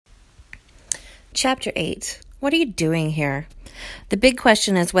Chapter 8. What are you doing here? The big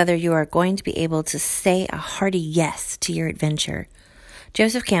question is whether you are going to be able to say a hearty yes to your adventure.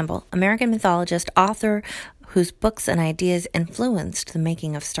 Joseph Campbell, American mythologist, author whose books and ideas influenced the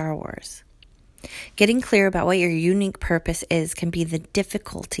making of Star Wars. Getting clear about what your unique purpose is can be the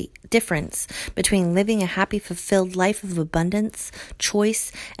difference between living a happy, fulfilled life of abundance,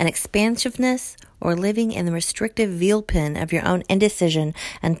 choice, and expansiveness, or living in the restrictive veil pen of your own indecision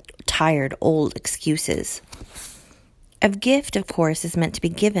and tired old excuses. A gift, of course, is meant to be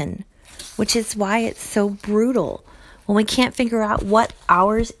given, which is why it's so brutal when we can't figure out what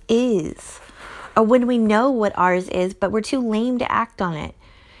ours is, or when we know what ours is, but we're too lame to act on it.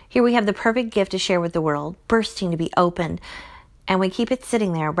 Here we have the perfect gift to share with the world, bursting to be opened, and we keep it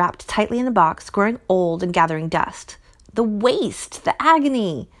sitting there, wrapped tightly in a box, growing old and gathering dust. The waste, the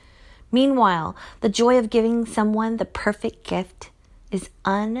agony. Meanwhile, the joy of giving someone the perfect gift is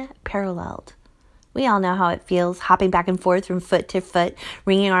unparalleled. We all know how it feels, hopping back and forth from foot to foot,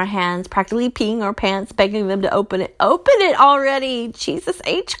 wringing our hands, practically peeing our pants, begging them to open it. Open it already! Jesus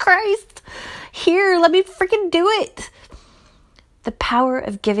H. Christ! Here, let me freaking do it! The power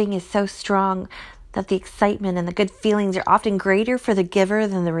of giving is so strong that the excitement and the good feelings are often greater for the giver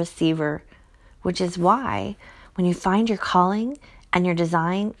than the receiver, which is why when you find your calling and you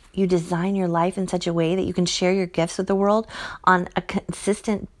design your life in such a way that you can share your gifts with the world on a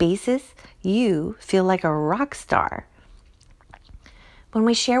consistent basis, you feel like a rock star. When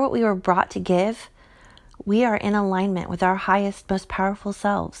we share what we were brought to give, we are in alignment with our highest, most powerful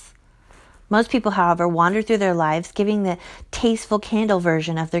selves. Most people, however, wander through their lives giving the tasteful candle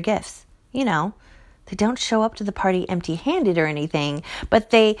version of their gifts. You know, they don't show up to the party empty-handed or anything, but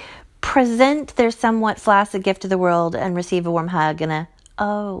they present their somewhat flaccid gift to the world and receive a warm hug and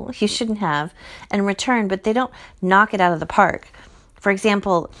oh, you shouldn't have, in return, but they don't knock it out of the park. For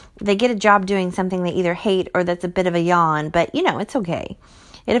example, they get a job doing something they either hate or that's a bit of a yawn, but it's okay.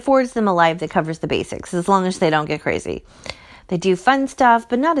 It affords them a life that covers the basics, as long as they don't get crazy. They do fun stuff,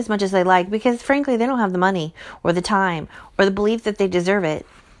 but not as much as they like because, frankly, they don't have the money or the time or the belief that they deserve it.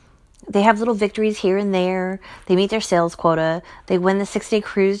 They have little victories here and there. They meet their sales quota. They win the 6-day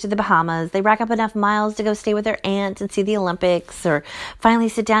cruise to the Bahamas. They rack up enough miles to go stay with their aunt and see the Olympics, or finally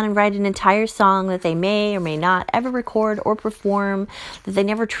sit down and write an entire song that they may or may not ever record or perform, that they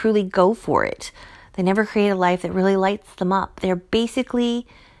never truly go for it. They never create a life that really lights them up. They're basically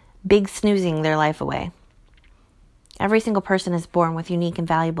big snoozing their life away. Every single person is born with unique and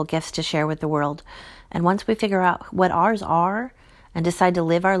valuable gifts to share with the world. And once we figure out what ours are and decide to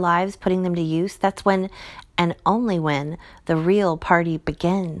live our lives putting them to use, that's when, and only when, the real party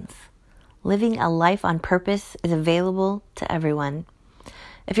begins. Living a life on purpose is available to everyone.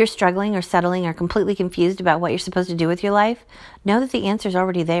 If you're struggling or settling or completely confused about what you're supposed to do with your life, know that the answer is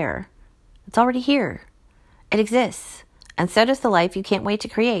already there. It's already here. It exists. And so does the life you can't wait to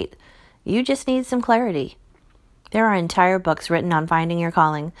create. You just need some clarity. There are entire books written on finding your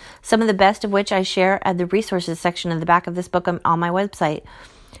calling, some of the best of which I share at the resources section of the back of this book on my website.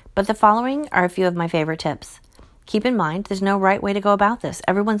 But the following are a few of my favorite tips. Keep in mind, there's no right way to go about this.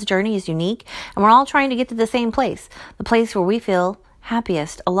 Everyone's journey is unique, and we're all trying to get to the same place, the place where we feel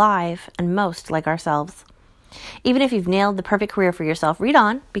happiest, alive, and most like ourselves. Even if you've nailed the perfect career for yourself, read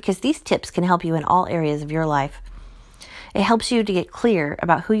on, because these tips can help you in all areas of your life. It helps you to get clear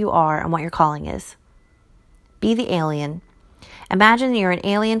about who you are and what your calling is. Be the alien. Imagine you're an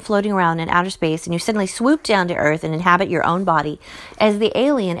alien floating around in outer space and you suddenly swoop down to Earth and inhabit your own body. As the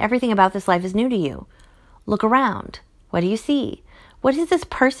alien, everything about this life is new to you. Look around. What do you see? What is this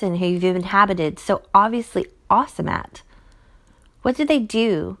person who you've inhabited so obviously awesome at? What do they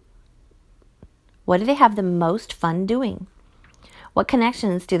do? What do they have the most fun doing? What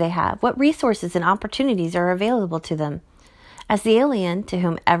connections do they have? What resources and opportunities are available to them? As the alien, to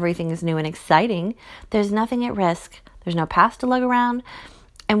whom everything is new and exciting, there's nothing at risk. There's no past to lug around.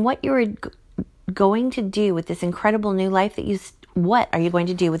 And what you're going to do with this incredible new life what are you going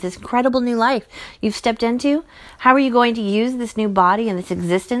to do with this incredible new life you've stepped into? How are you going to use this new body and this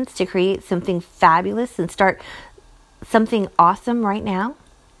existence to create something fabulous and start something awesome right now?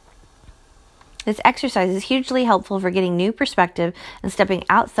 This exercise is hugely helpful for getting new perspective and stepping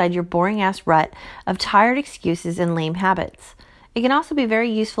outside your boring-ass rut of tired excuses and lame habits. It can also be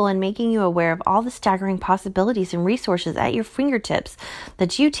very useful in making you aware of all the staggering possibilities and resources at your fingertips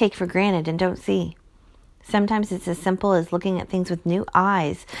that you take for granted and don't see. Sometimes it's as simple as looking at things with new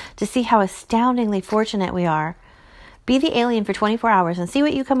eyes to see how astoundingly fortunate we are. Be the alien for 24 hours and see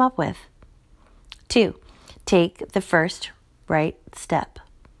what you come up with. 2. Take the first right step.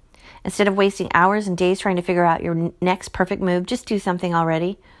 Instead of wasting hours and days trying to figure out your next perfect move, just do something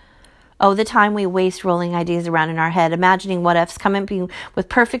already. Oh, the time we waste rolling ideas around in our head, imagining what ifs, coming up with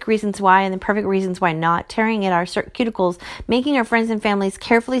perfect reasons why and then perfect reasons why not, tearing at our cuticles, making our friends and families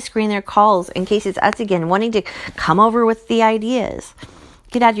carefully screen their calls in case it's us again, wanting to come over with the ideas.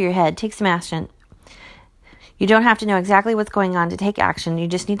 Get out of your head. Take some action. You don't have to know exactly what's going on to take action. You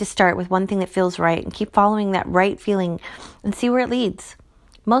just need to start with one thing that feels right and keep following that right feeling and see where it leads.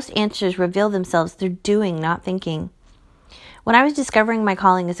 Most answers reveal themselves through doing, not thinking. When I was discovering my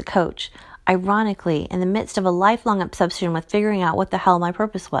calling as a coach, ironically, in the midst of a lifelong obsession with figuring out what the hell my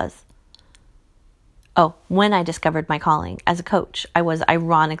purpose was. When I discovered my calling as a coach, I was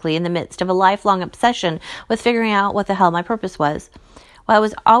ironically in the midst of a lifelong obsession with figuring out what the hell my purpose was. While I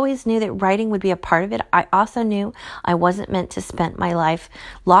always knew that writing would be a part of it, I also knew I wasn't meant to spend my life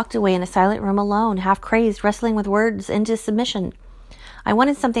locked away in a silent room alone, half crazed, wrestling with words into submission. I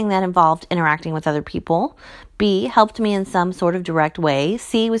wanted something that involved interacting with other people. B, helped me in some sort of direct way.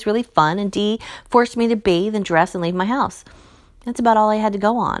 C, was really fun. And D, forced me to bathe and dress and leave my house. That's about all I had to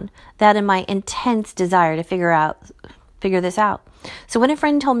go on. That and my intense desire to figure this out. So when a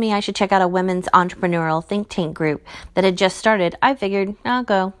friend told me I should check out a women's entrepreneurial think tank group that had just started, I figured, I'll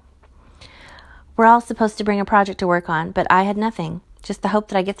go. We're all supposed to bring a project to work on, but I had nothing. Just the hope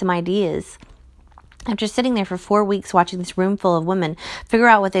that I get some ideas. After sitting there for 4 weeks watching this room full of women figure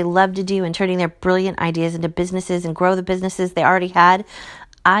out what they love to do and turning their brilliant ideas into businesses and grow the businesses they already had,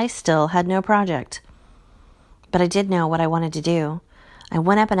 I still had no project. But I did know what I wanted to do. I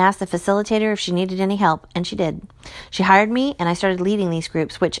went up and asked the facilitator if she needed any help, and she did. She hired me, and I started leading these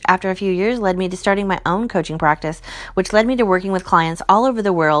groups, which after a few years led me to starting my own coaching practice, which led me to working with clients all over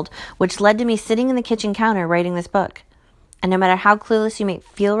the world, which led to me sitting in the kitchen counter writing this book. And no matter how clueless you may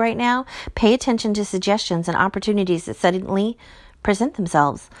feel right now, pay attention to suggestions and opportunities that suddenly present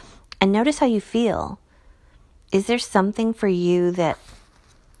themselves. And notice how you feel. Is there something for you that,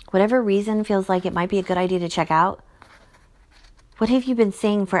 whatever reason, feels like it might be a good idea to check out? What have you been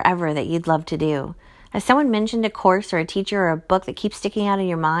saying forever that you'd love to do? Has someone mentioned a course or a teacher or a book that keeps sticking out in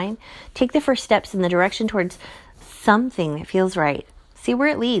your mind? Take the first steps in the direction towards something that feels right. See where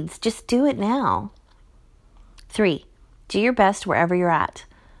it leads. Just do it now. 3. Do your best wherever you're at.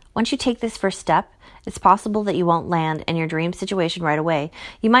 Once you take this first step, it's possible that you won't land in your dream situation right away.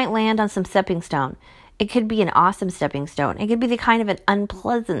 You might land on some stepping stone. It could be an awesome stepping stone. It could be the kind of an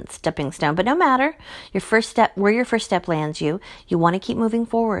unpleasant stepping stone. But no matter where your first step lands you want to keep moving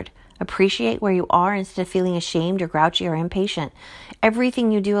forward. Appreciate where you are instead of feeling ashamed or grouchy or impatient.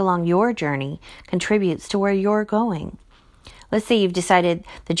 Everything you do along your journey contributes to where you're going. Let's say you've decided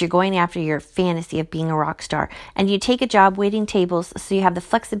that you're going after your fantasy of being a rock star, and you take a job waiting tables so you have the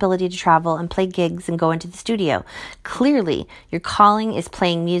flexibility to travel and play gigs and go into the studio. Clearly, your calling is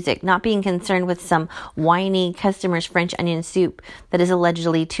playing music, not being concerned with some whiny customer's French onion soup that is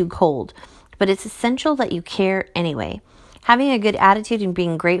allegedly too cold. But it's essential that you care anyway. Having a good attitude and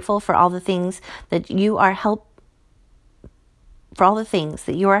being grateful for all the things that you are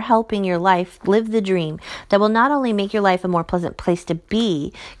helping your life live the dream that will not only make your life a more pleasant place to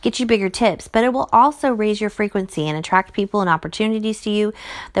be, get you bigger tips, but it will also raise your frequency and attract people and opportunities to you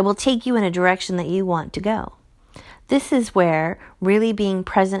that will take you in a direction that you want to go. This is where really being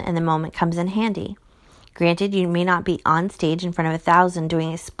present in the moment comes in handy. Granted, you may not be on stage in front of 1,000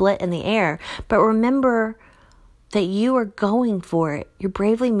 doing a split in the air, but remember that you are going for it. You're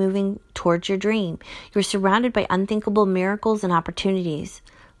bravely moving towards your dream. You're surrounded by unthinkable miracles and opportunities.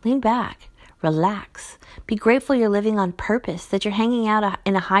 Lean back, relax. Be grateful you're living on purpose, that you're hanging out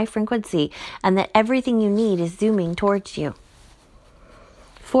in a high frequency, and that everything you need is zooming towards you.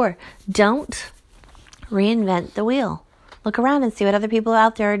 4, don't reinvent the wheel. Look around and see what other people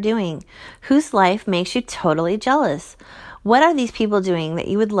out there are doing. Whose life makes you totally jealous? What are these people doing that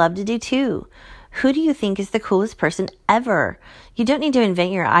you would love to do too? Who do you think is the coolest person ever? You don't need to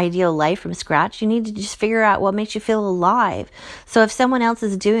invent your ideal life from scratch. You need to just figure out what makes you feel alive. So if someone else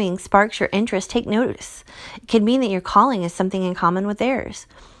is doing sparks your interest, take notice. It could mean that your calling is something in common with theirs.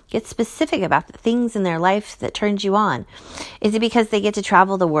 Get specific about the things in their life that turns you on. Is it because they get to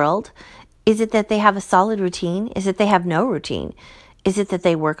travel the world? Is it that they have a solid routine? Is it they have no routine? Is it that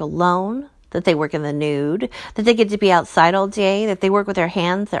they work alone? That they work in the nude, that they get to be outside all day, that they work with their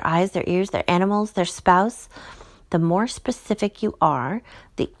hands, their eyes, their ears, their animals, their spouse? The more specific you are,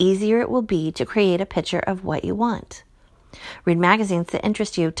 the easier it will be to create a picture of what you want. Read magazines that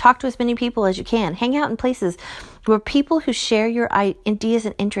interest you. Talk to as many people as you can. Hang out in places where people who share your ideas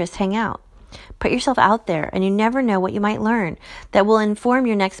and interests hang out. Put yourself out there, and you never know what you might learn that will inform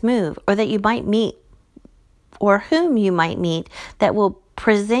your next move, or that you might meet, or whom you might meet that will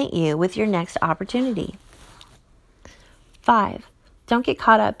present you with your next opportunity. 5, Don't get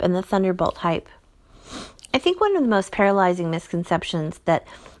caught up in the thunderbolt hype. I think one of the most paralyzing misconceptions that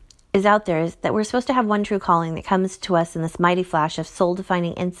is out there is that we're supposed to have one true calling that comes to us in this mighty flash of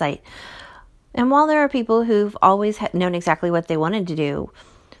soul-defining insight. And while there are people who've always known exactly what they wanted to do,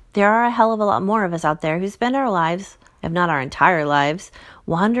 there are a hell of a lot more of us out there who spend our lives, if not our entire lives,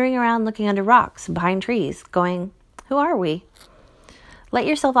 wandering around looking under rocks and behind trees, going, who are we? Let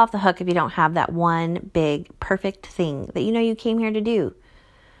yourself off the hook if you don't have that one big, perfect thing that you know you came here to do.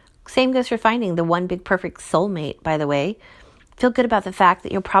 Same goes for finding the one big, perfect soulmate, by the way. Feel good about the fact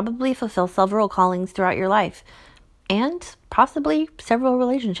that you'll probably fulfill several callings throughout your life, and possibly several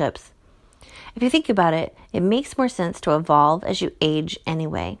relationships. If you think about it, it makes more sense to evolve as you age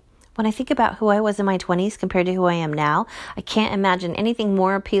anyway. When I think about who I was in my 20s compared to who I am now, I can't imagine anything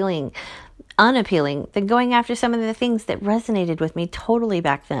more unappealing than going after some of the things that resonated with me totally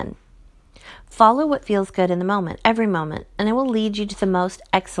back then. Follow what feels good in the moment, every moment, and it will lead you to the most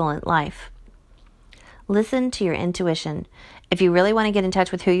excellent life. Listen to your intuition. If you really want to get in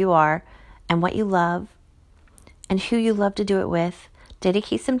touch with who you are and what you love and who you love to do it with,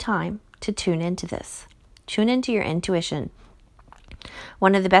 dedicate some time to tune into this. Tune into your intuition.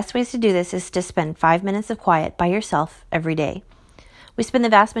 One of the best ways to do this is to spend 5 minutes of quiet by yourself every day. We spend the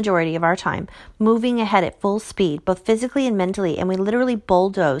vast majority of our time moving ahead at full speed, both physically and mentally, and we literally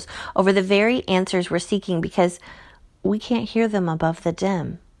bulldoze over the very answers we're seeking because we can't hear them above the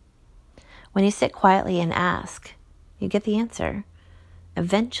din. When you sit quietly and ask, you get the answer.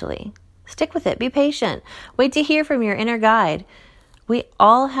 Eventually. Stick with it. Be patient. Wait to hear from your inner guide. You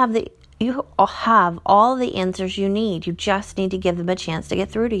all have all the answers you need. You just need to give them a chance to get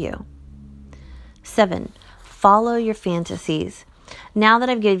through to you. 7. Follow your fantasies. Now that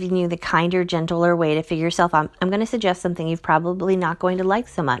I've given you the kinder, gentler way to figure yourself out, I'm going to suggest something you're probably not going to like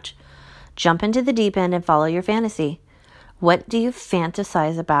so much. Jump into the deep end and follow your fantasy. What do you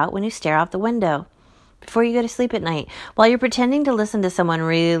fantasize about when you stare out the window? Before you go to sleep at night, while you're pretending to listen to someone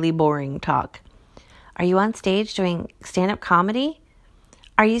really boring talk? Are you on stage doing stand-up comedy?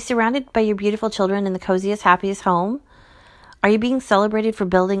 Are you surrounded by your beautiful children in the coziest, happiest home? Are you being celebrated for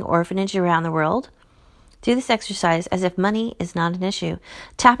building orphanage around the world? Do this exercise as if money is not an issue.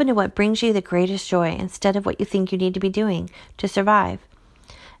 Tap into what brings you the greatest joy instead of what you think you need to be doing to survive.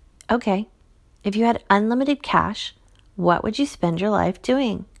 Okay, if you had unlimited cash, what would you spend your life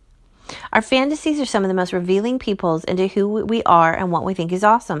doing? Our fantasies are some of the most revealing peepholes into who we are and what we think is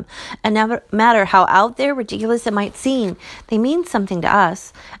awesome. And no matter how out there, ridiculous it might seem, they mean something to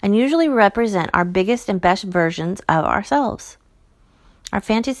us and usually represent our biggest and best versions of ourselves. Our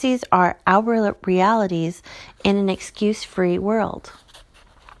fantasies are our realities in an excuse-free world.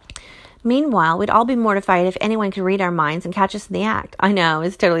 Meanwhile, we'd all be mortified if anyone could read our minds and catch us in the act. I know,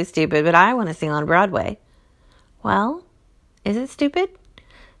 it's totally stupid, but I want to sing on Broadway. Well, is it stupid?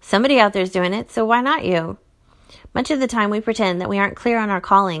 Somebody out there is doing it, so why not you? Much of the time we pretend that we aren't clear on our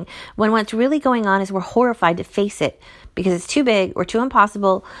calling when what's really going on is we're horrified to face it because it's too big or too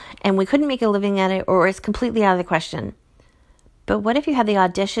impossible and we couldn't make a living at it or it's completely out of the question. But what if you had the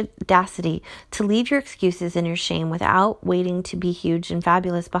audacity to leave your excuses and your shame without waiting to be huge and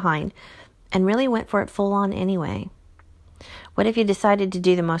fabulous behind and really went for it full on anyway? What if you decided to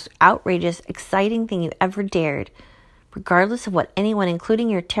do the most outrageous, exciting thing you ever dared, regardless of what anyone, including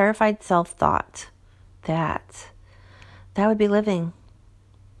your terrified self, thought? That would be living.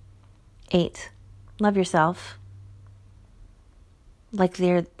 8. Love yourself. Like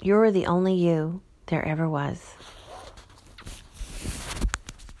you're the only you there ever was.